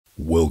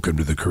Welcome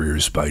to the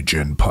Careers by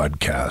Jen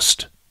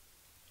podcast,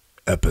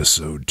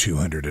 episode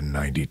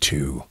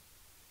 292.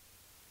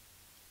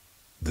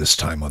 This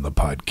time on the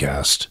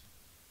podcast,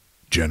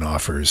 Jen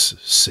offers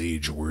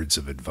sage words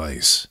of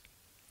advice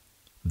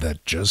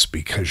that just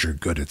because you're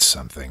good at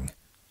something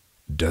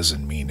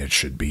doesn't mean it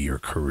should be your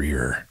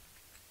career.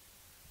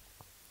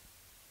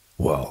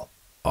 Well,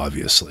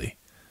 obviously.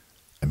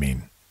 I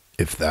mean,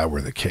 if that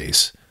were the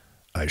case,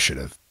 I should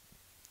have...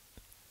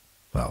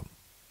 Well,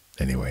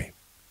 anyway,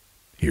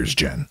 here's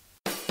Jen.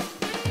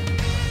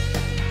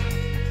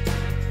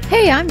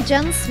 Hey, I'm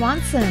Jen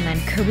Swanson, and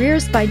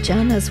Careers by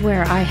Jen is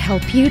where I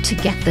help you to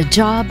get the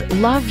job,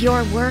 love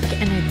your work,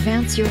 and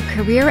advance your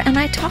career, and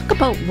I talk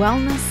about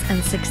wellness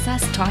and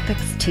success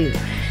topics too.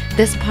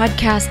 This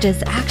podcast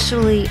is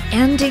actually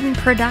ending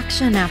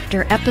production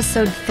after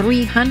episode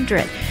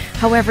 300.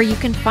 However, you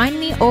can find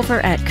me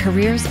over at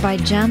Careers by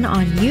Jen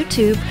on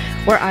YouTube,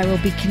 where I will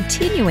be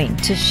continuing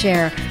to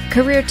share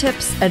career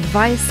tips,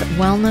 advice,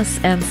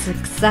 wellness, and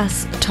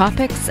success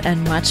topics,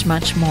 and much,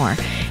 much more.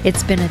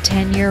 It's been a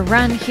 10-year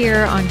run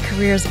here on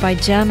Careers by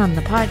Jen on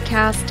the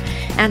podcast,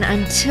 and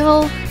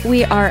until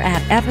we are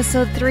at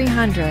episode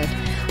 300,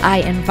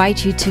 I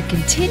invite you to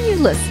continue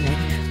listening.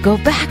 Go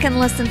back and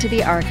listen to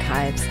the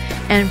archives,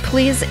 and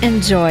please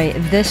enjoy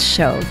this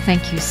show.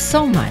 Thank you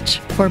so much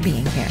for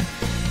being here.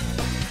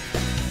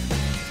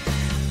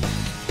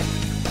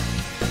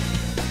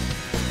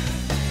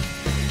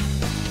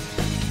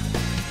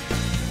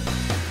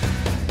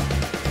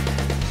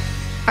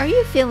 Are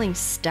you feeling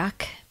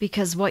stuck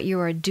because what you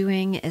are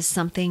doing is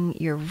something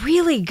you're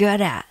really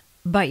good at,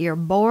 but you're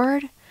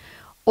bored?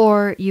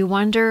 Or you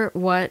wonder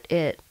what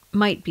it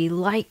might be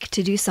like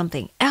to do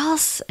something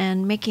else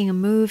and making a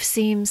move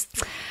seems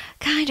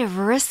kind of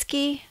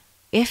risky?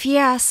 If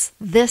yes,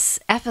 this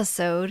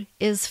episode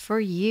is for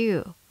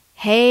you.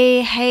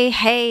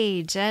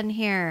 Hey, Jen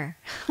here.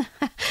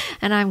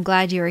 And I'm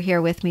glad you are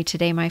here with me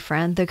today, my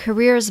friend. The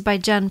Careers by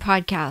Jen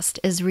podcast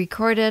is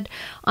recorded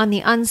on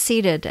the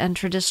unceded and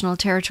traditional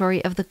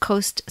territory of the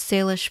Coast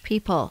Salish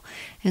people,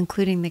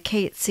 including the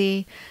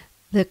Katzie,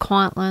 the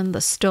Kwantlen, the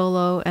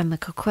Stolo, and the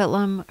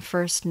Coquitlam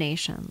First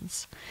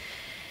Nations.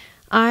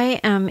 I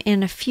am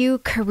in a few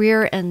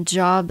career and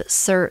job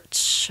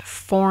search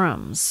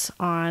forums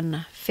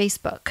on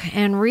Facebook,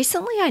 and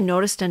recently I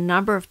noticed a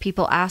number of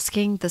people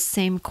asking the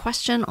same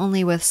question,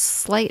 only with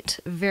slight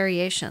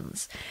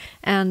variations.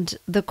 And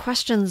the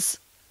questions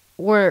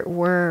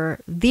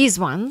were these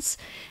ones,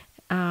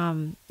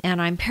 and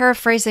I'm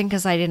paraphrasing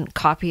because I didn't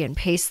copy and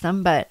paste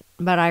them, but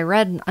I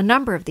read a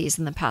number of these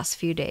in the past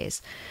few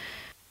days.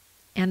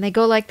 And they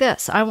go like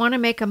this: I want to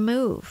make a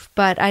move,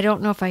 but I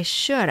don't know if I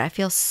should. I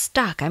feel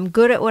stuck. I'm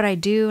good at what I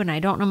do, and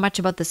I don't know much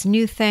about this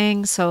new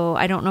thing, so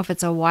I don't know if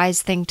it's a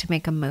wise thing to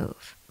make a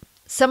move.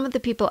 Some of the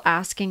people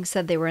asking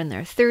said they were in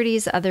their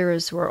 30s,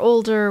 others were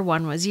older,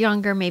 one was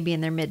younger, maybe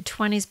in their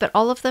mid-20s, but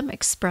all of them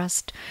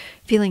expressed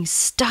feeling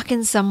stuck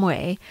in some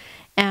way,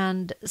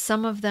 and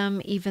some of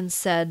them even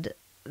said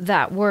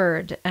that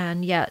word,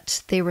 and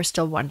yet they were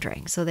still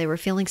wondering. So they were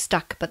feeling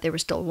stuck, but they were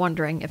still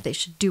wondering if they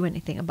should do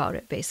anything about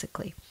it,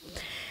 basically.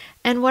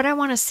 And what I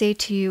want to say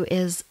to you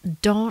is,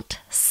 don't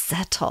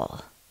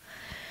settle.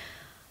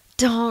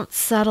 Don't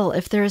settle.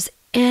 If there's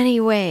any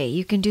way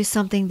you can do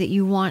something that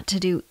you want to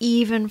do,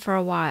 even for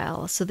a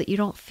while, so that you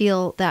don't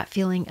feel that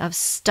feeling of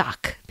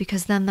stuck,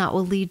 because then that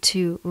will lead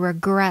to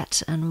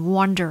regret and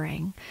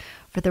wondering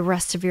for the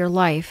rest of your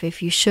life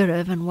if you should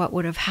have and what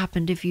would have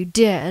happened if you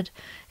did,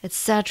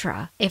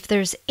 etc. If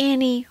there's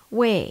any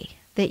way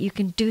that you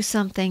can do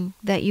something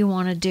that you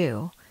want to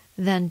do,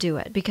 then do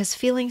it. Because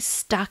feeling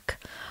stuck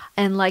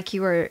and like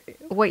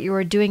what you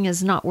are doing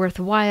is not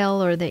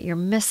worthwhile, or that you're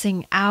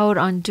missing out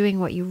on doing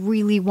what you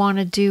really want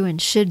to do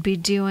and should be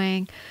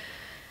doing,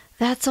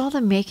 that's all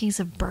the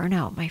makings of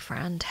burnout, my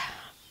friend.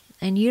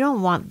 And you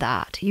don't want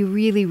that. You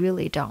really,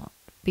 really don't.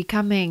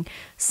 Becoming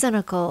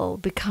cynical,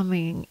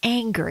 becoming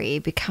angry,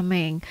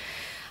 becoming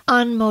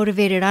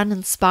unmotivated,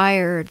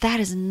 uninspired, that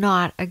is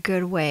not a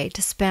good way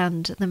to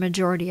spend the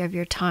majority of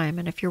your time.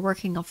 And if you're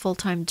working a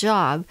full-time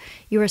job,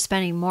 you are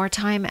spending more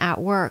time at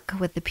work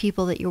with the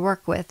people that you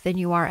work with than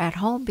you are at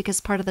home, because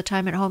part of the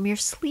time at home you're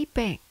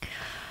sleeping.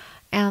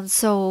 And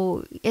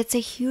so it's a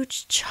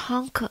huge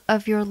chunk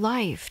of your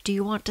life. Do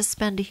you want to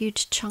spend a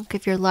huge chunk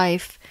of your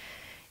life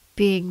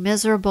being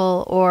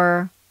miserable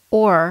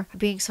or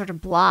being sort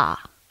of blah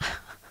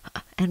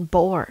and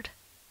bored?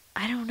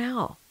 I don't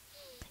know.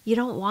 You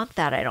don't want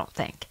that, I don't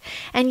think.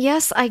 And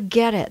yes, I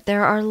get it.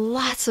 There are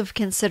lots of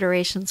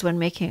considerations when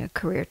making a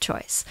career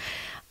choice.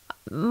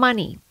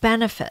 Money,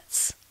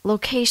 benefits,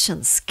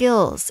 location,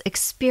 skills,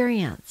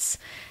 experience.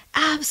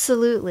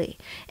 Absolutely.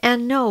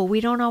 And no,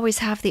 we don't always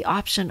have the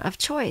option of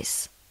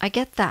choice. I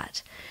get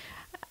that.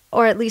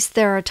 Or at least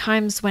there are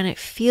times when it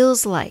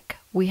feels like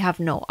we have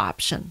no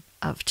option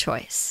of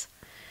choice.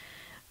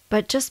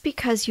 But just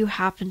because you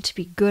happen to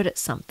be good at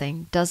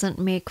something doesn't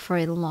make for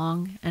a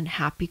long and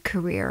happy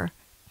career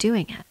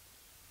doing it.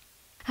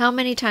 How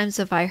many times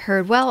have I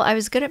heard, well, I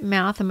was good at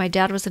math and my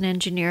dad was an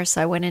engineer,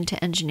 so I went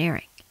into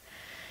engineering.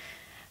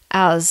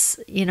 as,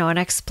 an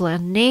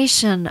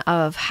explanation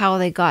of how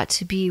they got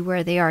to be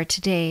where they are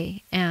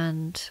today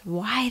and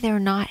why they're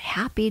not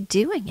happy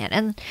doing it.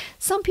 And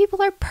some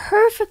people are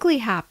perfectly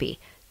happy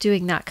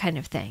doing that kind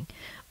of thing,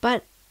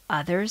 but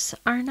others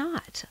are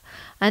not.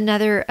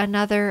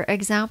 Another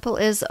example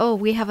is,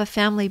 we have a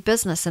family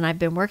business and I've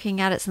been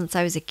working at it since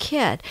I was a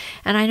kid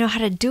and I know how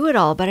to do it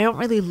all, but I don't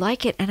really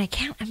like it and I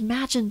can't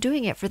imagine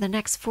doing it for the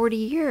next 40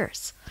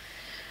 years.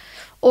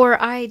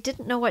 Or I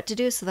didn't know what to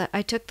do, so that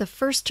I took the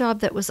first job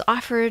that was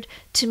offered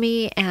to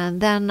me,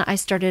 and then I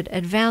started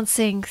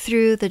advancing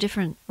through the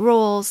different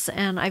roles,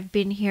 and I've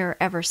been here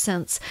ever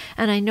since.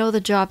 And I know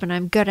the job and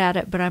I'm good at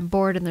it, but I'm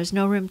bored and there's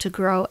no room to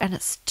grow, and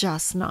it's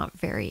just not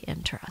very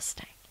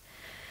interesting.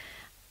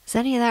 Is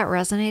any of that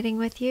resonating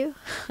with you?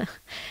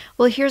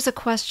 Well, here's a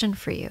question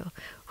for you.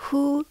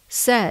 Who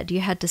said you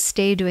had to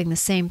stay doing the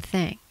same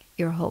thing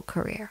your whole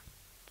career?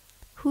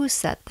 Who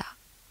said that?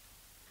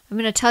 I'm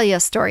going to tell you a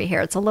story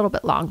here. It's a little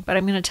bit long, but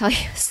I'm going to tell you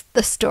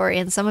the story,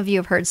 and some of you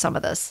have heard some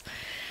of this.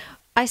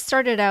 I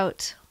started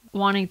out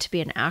wanting to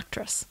be an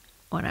actress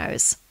when I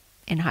was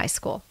in high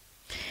school.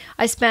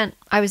 I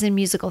was in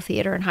musical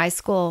theater in high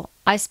school.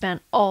 I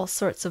spent all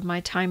sorts of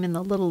my time in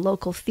the little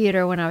local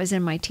theater when I was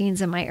in my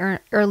teens and my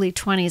early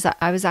 20s.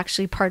 I was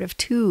actually part of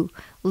 2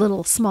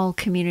 little small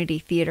community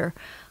theater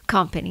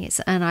companies,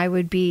 and I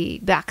would be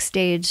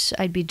backstage,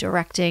 I'd be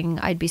directing,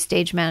 I'd be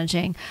stage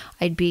managing,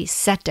 I'd be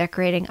set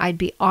decorating, I'd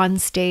be on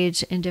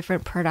stage in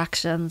different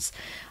productions.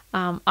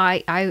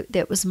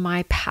 That was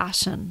my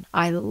passion.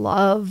 I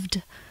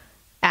loved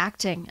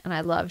acting and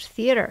I loved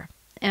theater.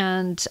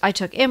 And I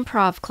took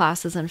improv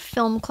classes and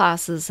film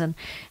classes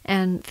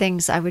and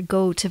things. I would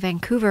go to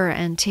Vancouver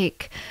and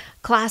take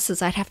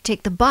classes. I'd have to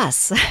take the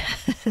bus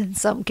in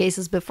some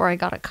cases before I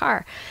got a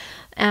car.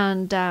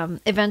 And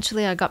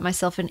eventually I got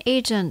myself an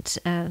agent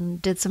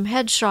and did some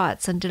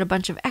headshots and did a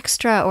bunch of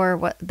extra, or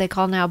what they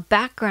call now,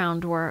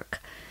 background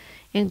work,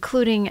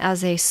 including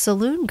as a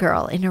saloon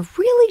girl in a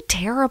really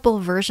terrible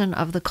version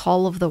of The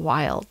Call of the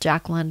Wild,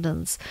 Jack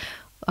London's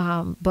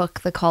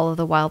book, The Call of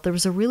the Wild. There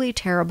was a really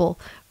terrible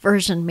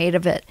version made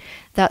of it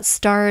that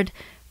starred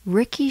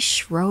Ricky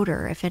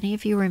Schroeder, if any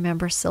of you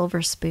remember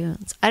Silver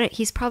Spoons.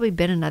 He's probably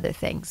been in other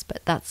things,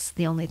 but that's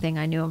the only thing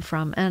I knew him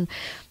from. And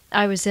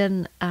I was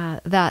in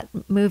that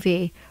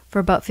movie for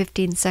about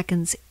 15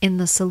 seconds in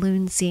the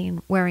saloon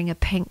scene wearing a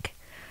pink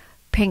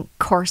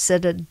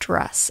corseted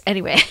dress.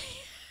 Anyway,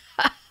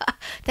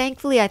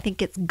 thankfully I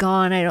think it's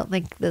gone. I don't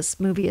think this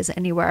movie is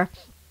anywhere.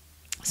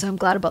 So I'm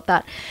glad about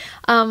that.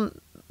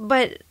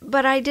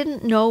 But I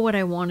didn't know what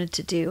I wanted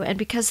to do. And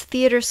because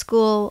theater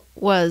school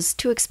was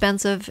too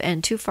expensive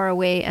and too far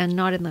away and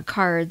not in the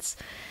cards,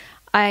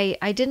 I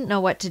didn't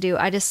know what to do.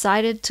 I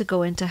decided to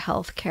go into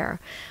healthcare.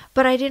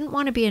 But I didn't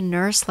want to be a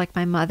nurse like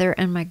my mother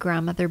and my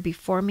grandmother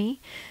before me,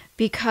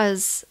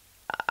 because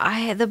I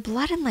had the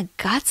blood in the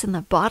guts and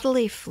the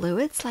bodily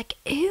fluids, like,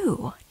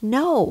 ew,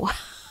 no.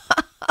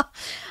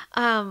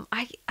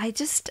 I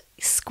just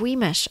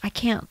squeamish. I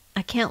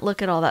can't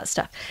look at all that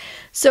stuff.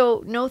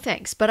 So no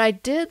thanks. But I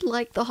did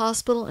like the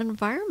hospital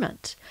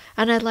environment,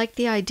 and I liked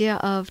the idea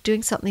of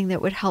doing something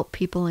that would help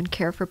people and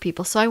care for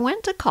people. So I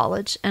went to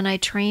college and I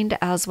trained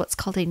as what's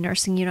called a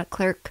nursing unit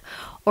clerk,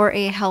 or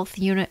a health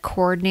unit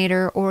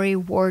coordinator, or a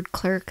ward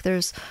clerk.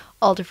 There's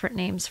all different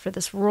names for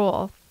this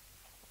role.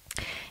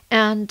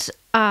 And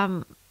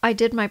I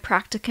did my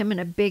practicum in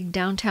a big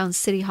downtown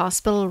city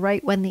hospital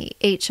right when the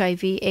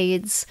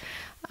HIV/AIDS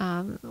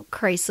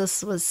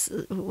crisis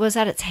was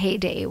at its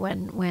heyday,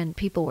 when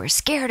people were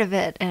scared of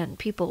it and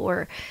people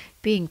were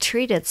being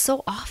treated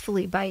so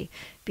awfully by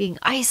being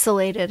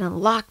isolated and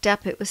locked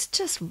up. It was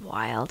just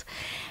wild.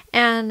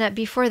 And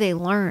before they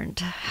learned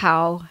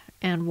how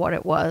and what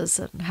it was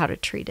and how to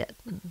treat it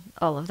and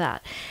all of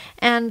that.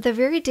 And the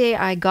very day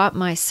I got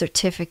my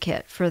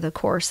certificate for the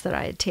course that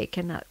I had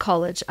taken at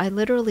college, I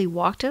literally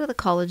walked out of the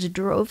college,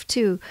 drove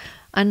to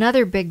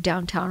another big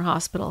downtown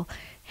hospital,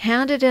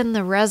 handed in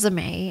the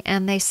resume,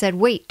 and they said,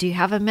 "Wait, do you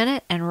have a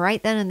minute?" And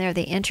right then and there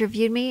they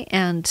interviewed me,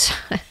 and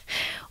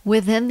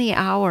within the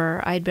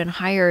hour I'd been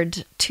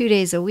hired 2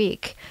 days a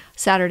week,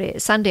 Saturday,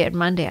 Sunday and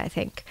Monday, I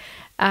think.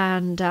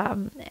 And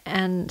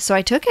so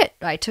I took it.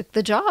 I took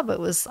the job.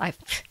 I've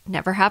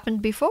never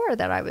happened before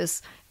that I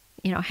was,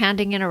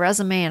 handing in a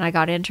resume and I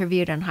got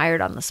interviewed and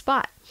hired on the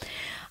spot.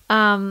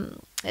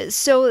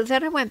 So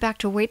then I went back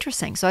to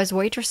waitressing. So I was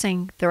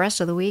waitressing the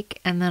rest of the week,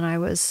 and then I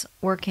was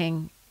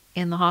working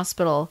in the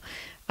hospital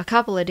a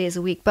couple of days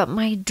a week. But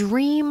my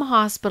dream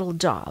hospital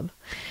job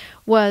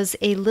was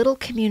a little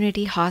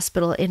community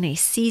hospital in a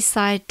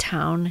seaside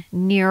town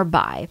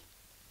nearby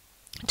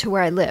to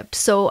where I lived.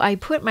 So I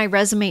put my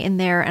resume in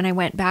there and I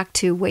went back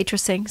to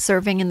waitressing,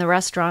 serving in the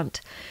restaurant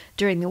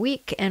during the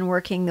week and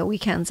working the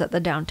weekends at the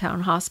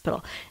downtown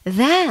hospital.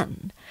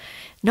 Then,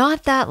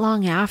 not that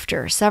long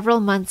after,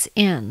 several months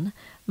in,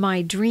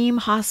 my dream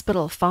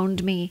hospital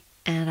phoned me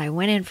and I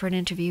went in for an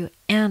interview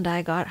and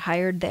I got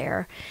hired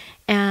there.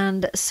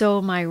 And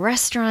so my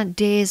restaurant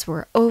days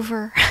were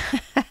over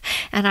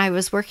and I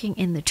was working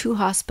in the 2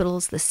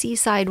 hospitals, the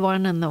seaside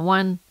one and the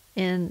one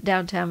in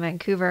downtown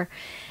Vancouver.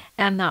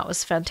 And that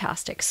was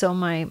fantastic. So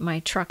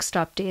my truck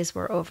stop days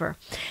were over.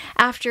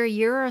 After a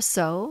year or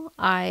so,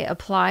 I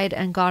applied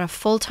and got a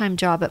full-time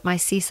job at my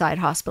Seaside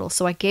hospital.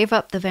 So I gave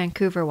up the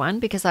Vancouver one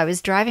because I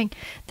was driving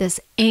this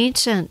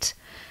ancient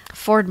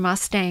Ford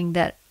Mustang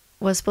that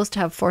was supposed to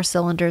have 4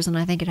 cylinders, and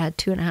I think it had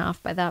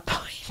 2.5 by that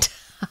point.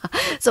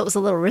 So it was a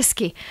little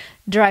risky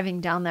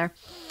driving down there.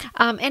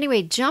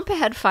 Anyway, jump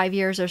ahead 5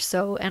 years or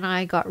so, and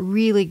I got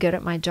really good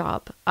at my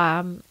job.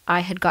 I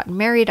had gotten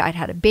married, I'd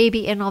had a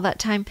baby in all that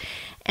time,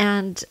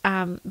 and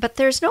but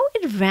there's no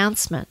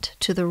advancement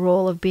to the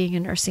role of being a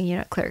nursing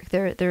unit clerk.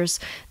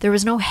 There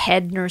was no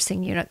head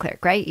nursing unit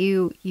clerk, right?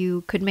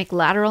 You could make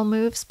lateral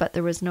moves, but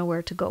there was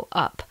nowhere to go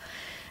up.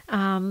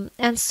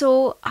 And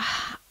so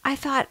I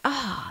thought,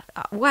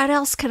 what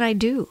else can I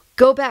do?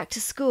 Go back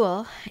to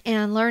school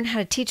and learn how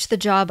to teach the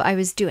job I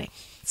was doing.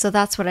 So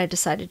that's what I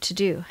decided to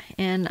do.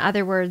 In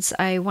other words,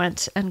 I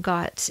went and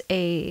got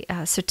a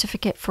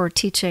certificate for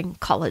teaching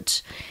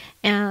college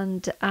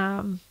and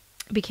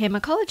became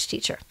a college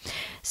teacher.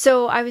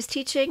 So I was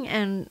teaching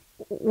and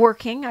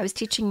working. I was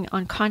teaching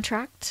on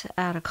contract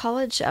at a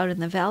college out in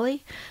the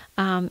valley.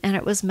 And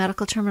it was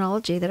medical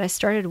terminology that I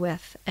started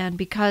with. And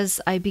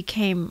because I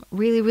became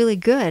really, really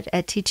good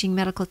at teaching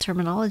medical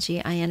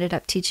terminology, I ended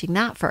up teaching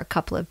that for a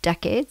couple of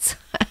decades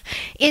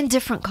in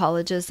different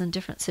colleges and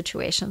different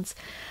situations.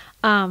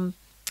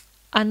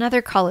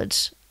 Another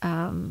college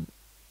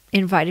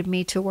invited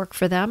me to work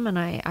for them, and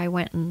I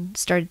went and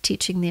started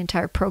teaching the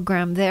entire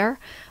program there.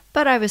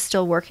 But I was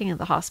still working at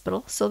the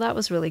hospital, so that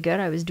was really good.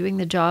 I was doing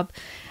the job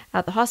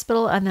at the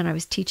hospital, and then I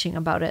was teaching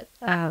about it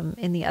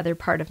in the other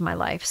part of my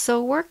life.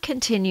 So work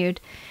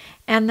continued,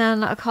 and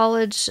then a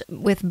college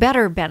with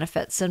better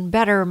benefits and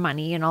better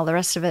money and all the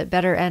rest of it,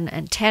 better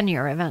and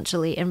tenure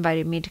eventually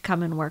invited me to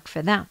come and work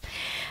for them.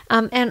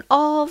 And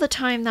all the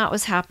time that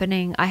was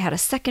happening, I had a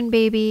second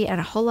baby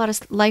and a whole lot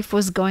of life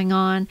was going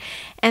on.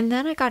 And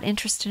then I got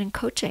interested in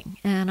coaching,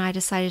 and I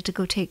decided to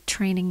go take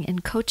training in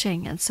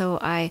coaching. And so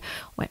I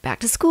went back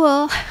to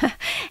school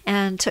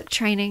and took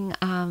training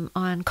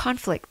on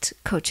conflict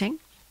coaching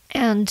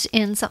and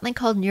in something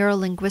called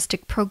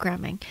neuro-linguistic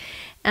programming.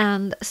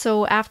 And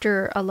so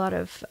after a lot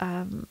of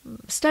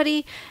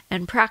study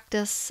and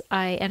practice,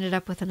 I ended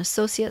up with an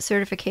associate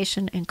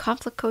certification in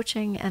conflict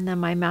coaching and then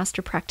my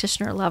master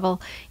practitioner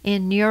level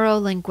in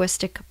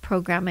neuro-linguistic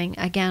programming,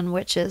 again,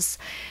 which is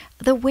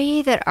the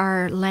way that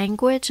our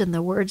language and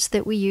the words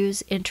that we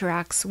use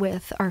interacts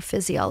with our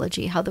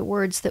physiology, how the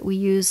words that we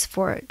use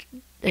for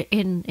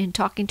in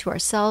talking to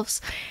ourselves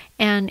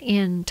and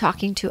in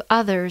talking to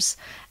others,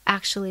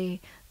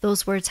 actually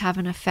those words have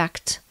an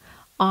effect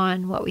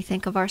on what we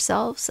think of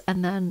ourselves,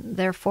 and then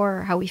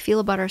therefore how we feel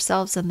about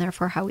ourselves, and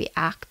therefore how we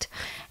act.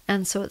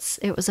 And so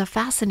it was a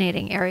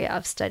fascinating area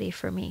of study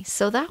for me.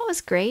 So that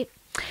was great.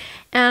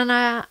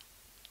 And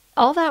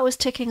all that was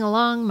ticking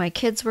along. My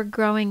kids were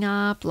growing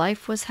up,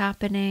 life was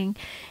happening,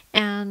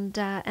 and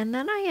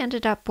then I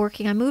ended up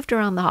working. I moved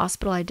around the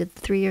hospital. I did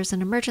 3 years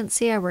in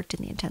emergency. I worked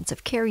in the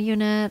intensive care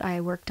unit.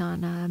 I worked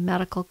on a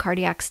medical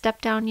cardiac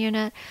step-down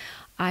unit.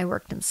 I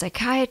worked in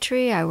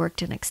psychiatry, I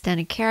worked in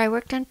extended care, I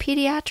worked in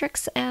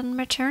pediatrics and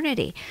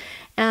maternity.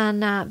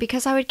 And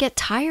because I would get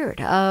tired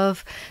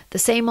of the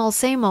same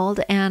old,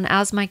 and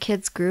as my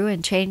kids grew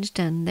and changed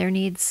and their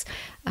needs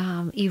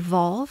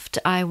evolved,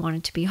 I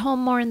wanted to be home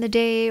more in the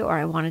day, or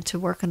I wanted to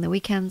work on the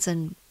weekends.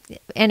 And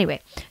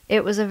anyway,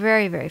 it was a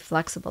very, very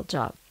flexible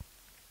job.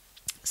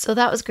 So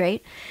that was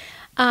great.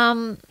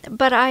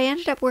 But I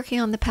ended up working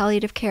on the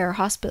palliative care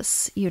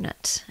hospice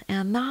unit,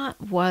 and that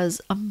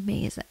was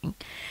amazing.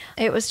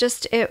 It was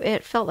just,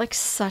 it felt like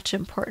such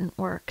important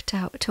work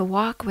to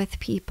walk with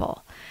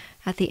people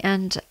at the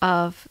end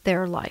of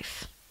their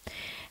life.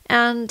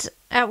 And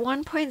at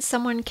one point,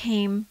 someone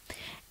came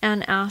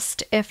and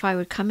asked if I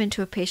would come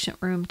into a patient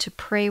room to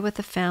pray with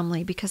the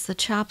family because the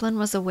chaplain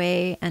was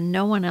away and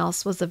no one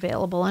else was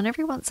available. And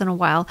every once in a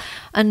while,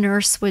 a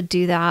nurse would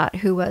do that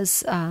who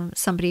was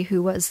somebody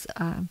who was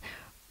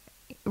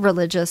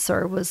religious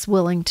or was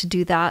willing to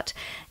do that.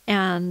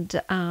 And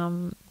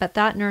but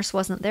that nurse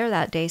wasn't there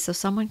that day, so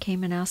someone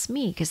came and asked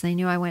me because they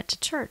knew I went to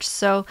church.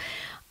 So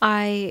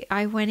I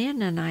went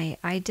in and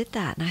I did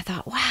that, and I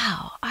thought,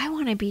 wow, I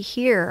want to be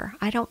here.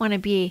 I don't want to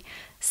be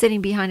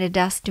sitting behind a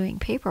desk doing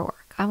paperwork.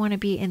 I want to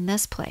be in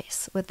this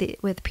place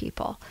with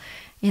people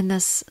in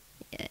this,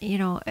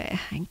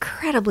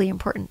 incredibly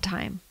important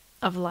time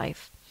of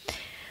life.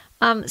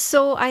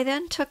 So I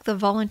then took the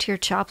volunteer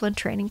chaplain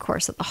training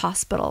course at the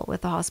hospital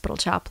with the hospital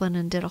chaplain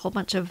and did a whole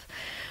bunch of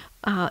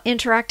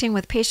interacting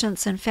with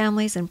patients and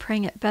families and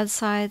praying at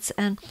bedsides.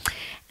 And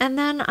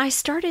then I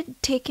started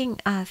taking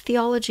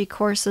theology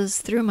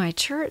courses through my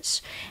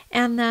church.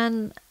 And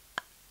then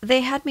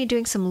they had me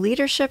doing some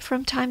leadership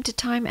from time to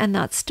time. And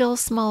that still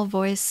small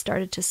voice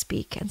started to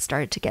speak and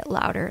started to get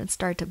louder and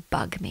started to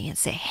bug me and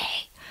say,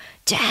 "Hey,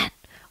 Jen,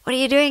 what are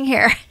you doing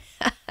here?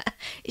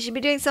 You should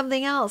be doing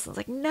something else." I was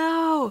like,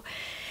 no.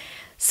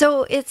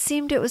 So it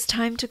seemed it was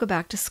time to go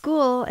back to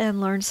school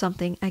and learn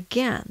something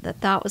again,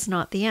 that was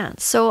not the end.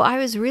 So I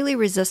was really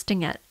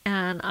resisting it.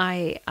 And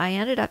I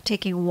ended up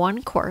taking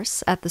one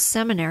course at the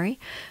seminary,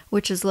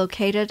 which is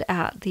located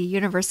at the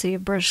University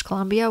of British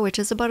Columbia, which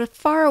is about as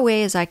far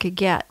away as I could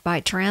get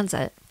by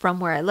transit from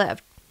where I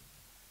lived.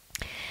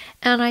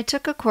 And I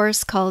took a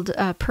course called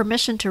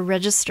Permission to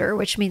Register,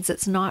 which means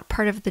it's not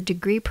part of the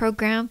degree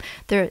program.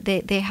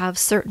 They have a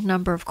certain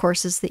number of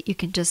courses that you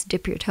can just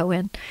dip your toe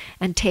in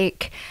and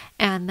take.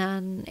 And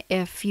then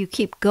if you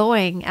keep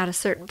going at a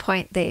certain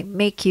point, they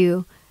make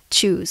you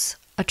choose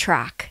a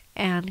track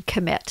and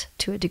commit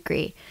to a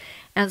degree.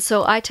 And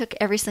so I took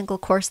every single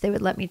course they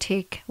would let me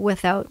take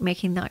without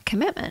making that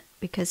commitment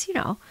because,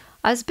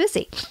 I was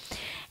busy.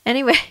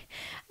 Anyway,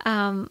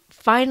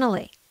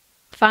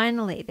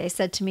 Finally, they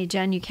said to me,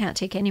 Jen, you can't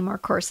take any more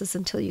courses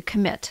until you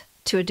commit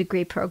to a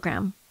degree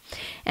program.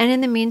 And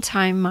in the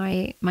meantime,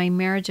 my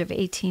marriage of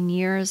 18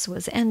 years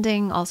was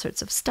ending. All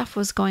sorts of stuff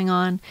was going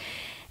on.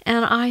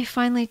 And I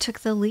finally took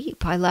the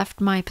leap. I left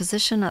my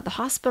position at the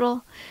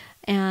hospital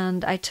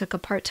and I took a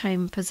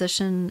part-time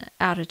position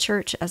at a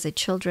church as a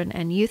children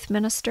and youth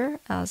minister,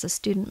 as a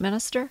student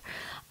minister.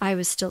 I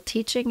was still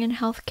teaching in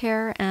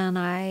healthcare and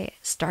I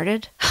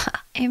started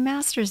a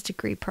master's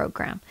degree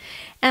program.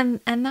 And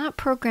that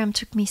program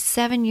took me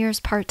 7 years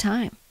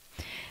part-time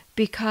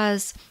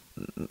because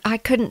I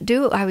couldn't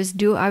I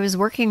was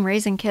working,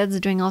 raising kids,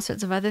 doing all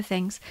sorts of other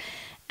things.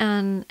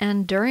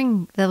 And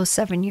during those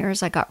 7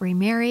 years, I got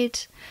remarried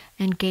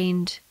and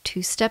gained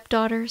 2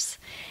 stepdaughters.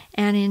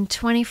 And in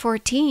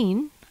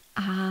 2014,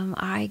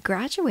 I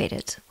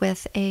graduated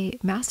with a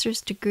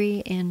master's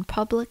degree in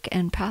public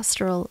and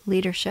pastoral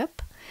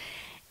leadership.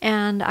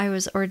 And I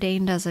was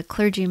ordained as a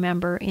clergy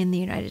member in the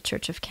United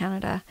Church of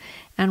Canada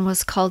and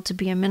was called to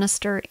be a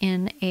minister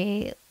in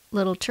a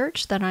little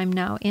church that I'm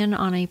now in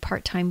on a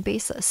part-time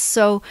basis.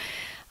 So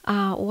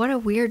what a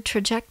weird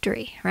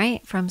trajectory,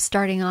 right? From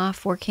starting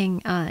off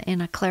working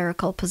in a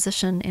clerical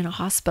position in a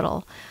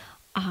hospital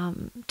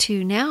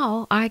to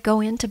now I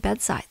go into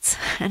bedsides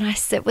and I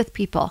sit with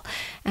people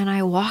and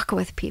I walk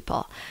with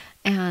people.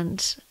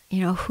 And,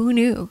 who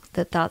knew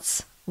that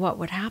that's what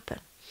would happen?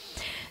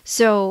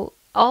 So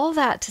all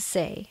that to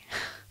say,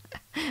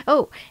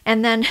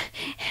 and then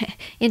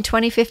in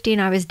 2015,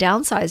 I was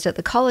downsized at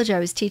the college I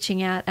was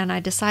teaching at, and I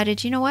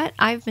decided, you know what?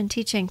 I've been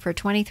teaching for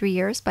 23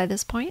 years by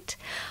this point.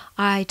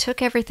 I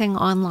took everything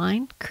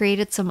online,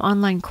 created some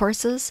online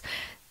courses,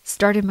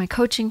 started my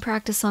coaching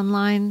practice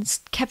online,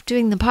 kept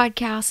doing the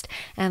podcast,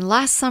 and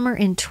last summer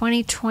in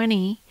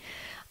 2020,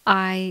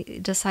 I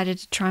decided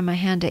to try my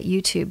hand at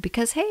YouTube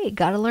because, hey,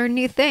 got to learn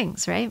new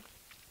things, right?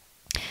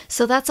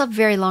 So that's a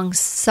very long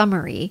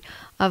summary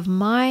of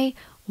my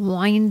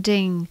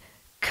winding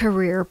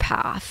career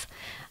path.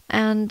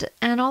 And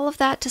all of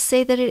that to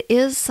say that it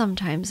is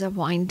sometimes a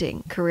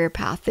winding career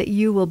path that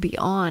you will be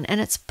on. And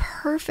it's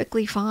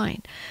perfectly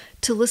fine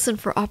to listen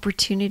for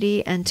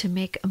opportunity and to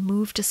make a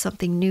move to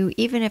something new,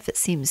 even if it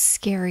seems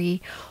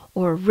scary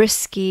or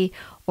risky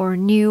or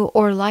new,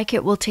 or like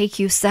it will take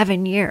you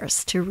 7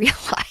 years to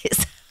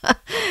realize,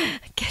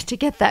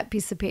 get that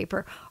piece of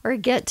paper or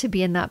get to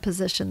be in that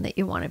position that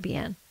you want to be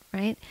in,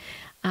 right?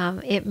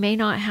 It may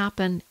not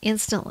happen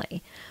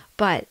instantly,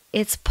 but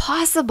it's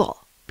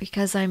possible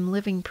because I'm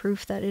living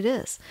proof that it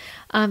is.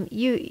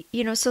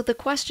 So the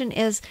question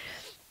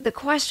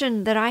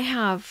that I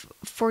have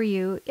for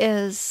you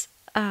is,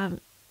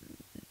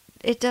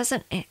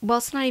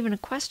 it's not even a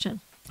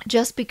question.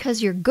 Just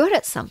because you're good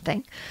at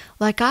something,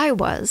 like I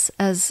was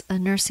as a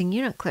nursing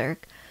unit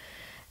cleric,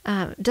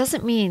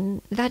 didn't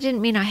mean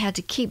I had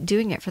to keep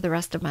doing it for the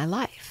rest of my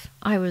life.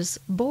 I was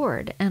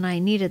bored and I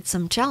needed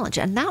some challenge.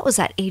 And that was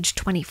at age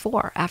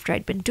 24 after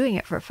I'd been doing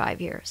it for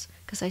 5 years,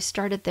 because I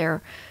started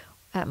there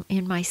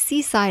in my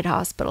seaside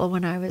hospital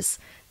when I was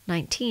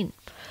 19.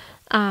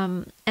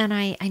 And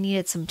I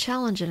needed some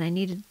challenge and I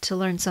needed to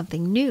learn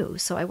something new.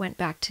 So I went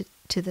back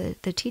to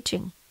the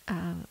teaching,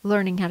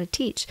 learning how to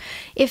teach.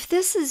 If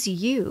this is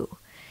you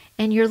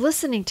and you're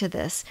listening to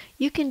this,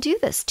 you can do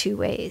this 2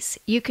 ways.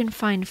 You can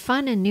find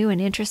fun and new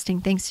and interesting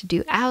things to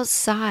do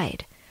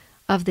outside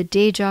of the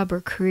day job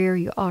or career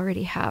you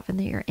already have and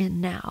that you're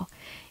in now.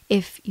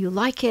 If you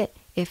like it,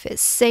 if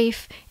it's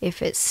safe,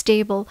 if it's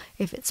stable,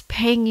 if it's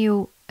paying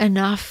you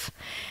enough,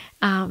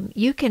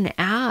 you can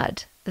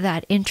add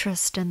that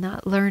interest and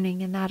that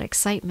learning and that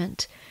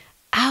excitement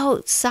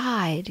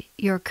outside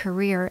your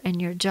career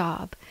and your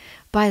job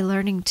by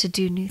learning to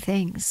do new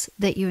things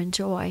that you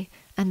enjoy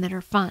and that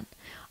are fun.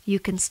 You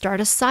can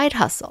start a side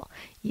hustle.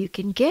 You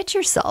can get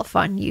yourself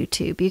on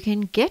YouTube. You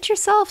can get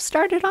yourself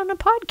started on a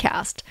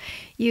podcast.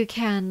 You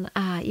can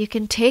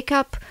take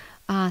up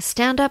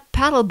stand-up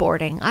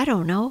paddleboarding. I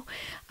don't know.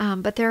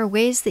 But there are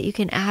ways that you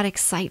can add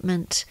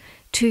excitement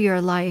to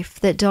your life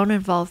that don't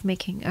involve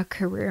making a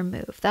career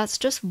move. That's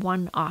just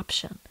one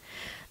option.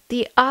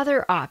 The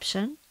other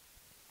option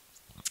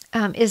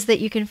is that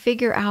you can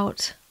figure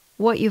out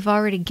what you've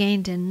already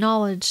gained in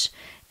knowledge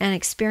and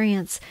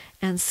experience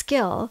and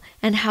skill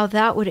and how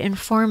that would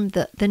inform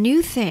the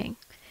new thing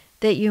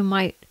that you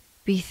might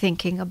be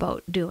thinking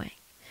about doing?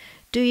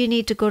 Do you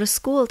need to go to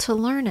school to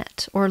learn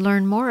it or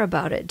learn more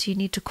about it? Do you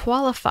need to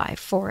qualify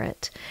for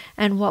it?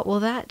 And what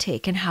will that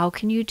take? And how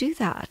can you do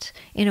that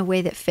in a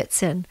way that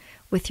fits in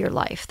with your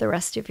life, the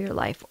rest of your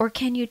life? Or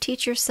can you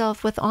teach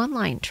yourself with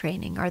online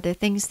training? Are there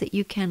things that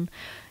you can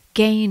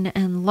gain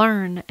and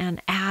learn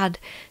and add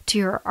to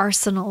your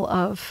arsenal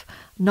of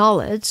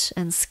knowledge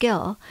and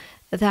skill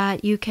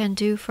that you can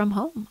do from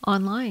home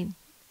online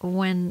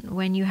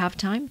when you have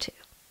time to?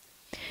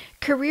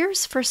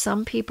 Careers for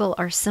some people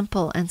are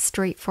simple and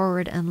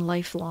straightforward and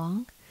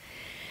lifelong.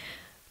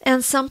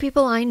 And some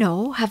people I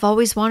know have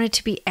always wanted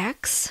to be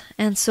X,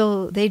 and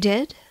so they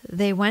did.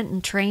 They went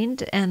and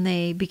trained and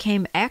they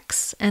became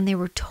X, and they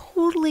were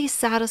totally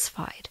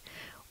satisfied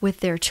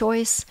with their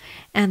choice,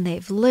 and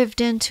they've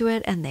lived into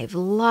it, and they've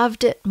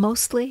loved it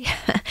mostly,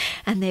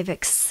 and they've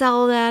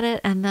excelled at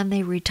it, and then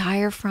they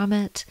retire from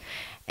it.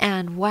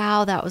 And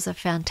wow, that was a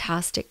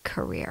fantastic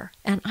career.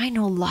 And I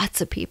know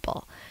lots of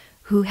people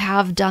who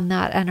have done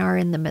that and are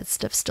in the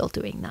midst of still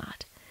doing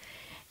that.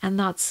 And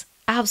that's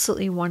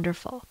absolutely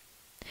wonderful.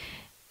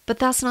 But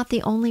that's not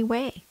the only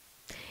way.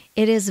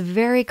 It is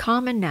very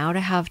common now to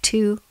have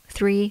 2,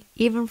 3,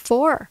 even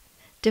 4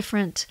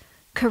 different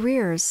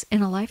careers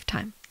in a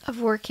lifetime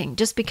of working.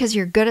 Just because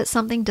you're good at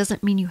something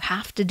doesn't mean you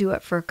have to do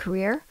it for a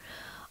career,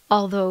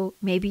 although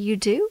maybe you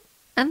do,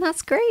 and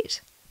that's great.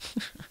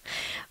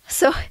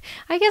 So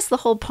I guess the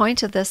whole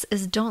point of this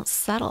is don't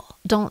settle.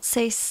 Don't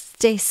stay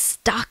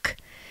stuck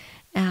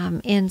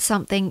in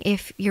something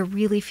if you're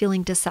really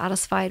feeling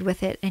dissatisfied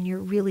with it and you're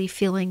really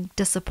feeling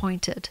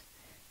disappointed,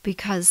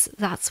 because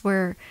that's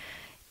where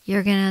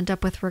you're going to end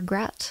up with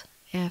regret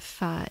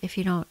if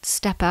you don't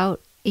step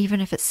out,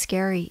 even if it's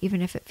scary, even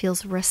if it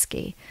feels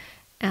risky,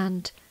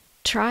 and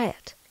try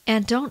it.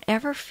 And don't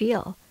ever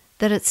feel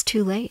that it's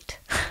too late.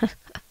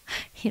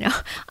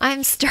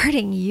 I'm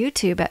starting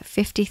YouTube at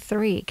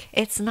 53.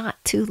 It's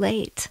not too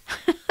late.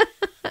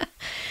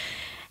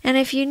 And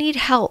if you need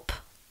help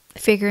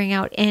figuring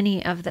out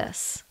any of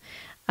this,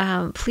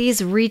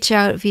 please reach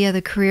out via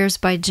the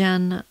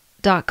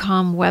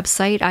CareersbyJenn.com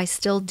website. I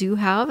still do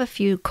have a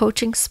few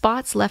coaching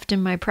spots left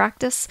in my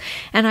practice,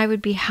 and I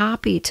would be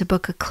happy to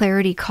book a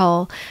clarity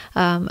call,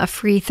 a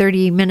free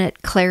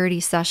 30-minute clarity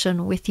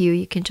session with you.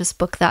 You can just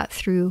book that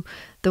through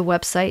the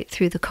website,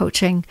 through the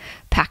coaching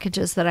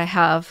packages that I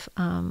have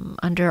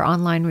under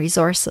online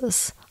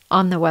resources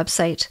on the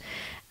website.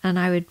 And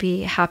I would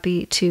be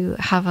happy to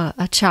have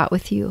a chat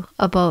with you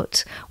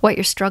about what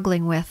you're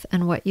struggling with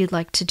and what you'd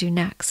like to do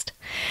next.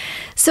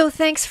 So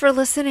thanks for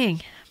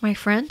listening, my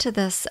friend, to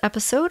this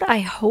episode.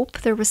 I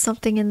hope there was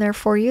something in there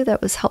for you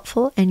that was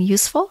helpful and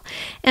useful.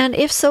 And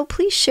if so,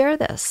 please share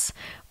this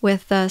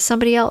with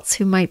somebody else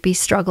who might be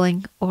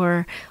struggling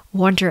or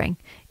wondering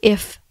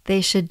if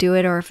they should do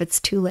it or if it's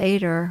too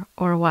late or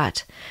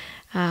what.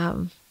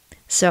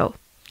 So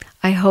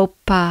I hope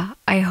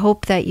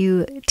that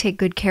you take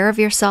good care of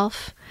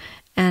yourself.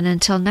 And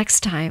until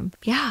next time,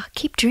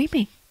 keep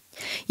dreaming.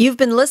 You've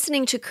been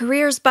listening to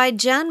Careers by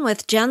Jenn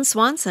with Jen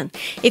Swanson.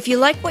 If you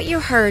like what you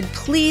heard,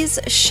 please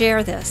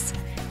share this.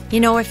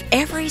 If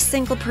every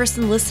single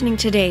person listening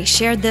today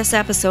shared this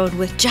episode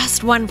with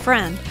just one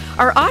friend,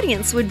 our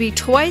audience would be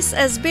twice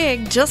as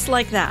big just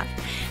like that.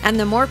 And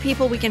the more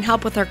people we can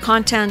help with our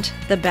content,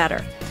 the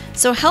better.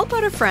 So help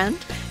out a friend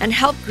and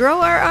help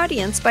grow our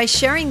audience by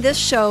sharing this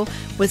show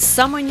with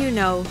someone you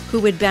know who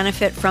would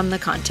benefit from the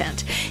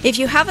content. If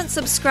you haven't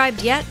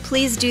subscribed yet,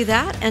 please do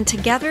that, and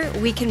together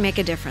we can make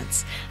a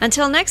difference.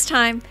 Until next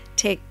time,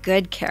 take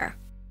good care.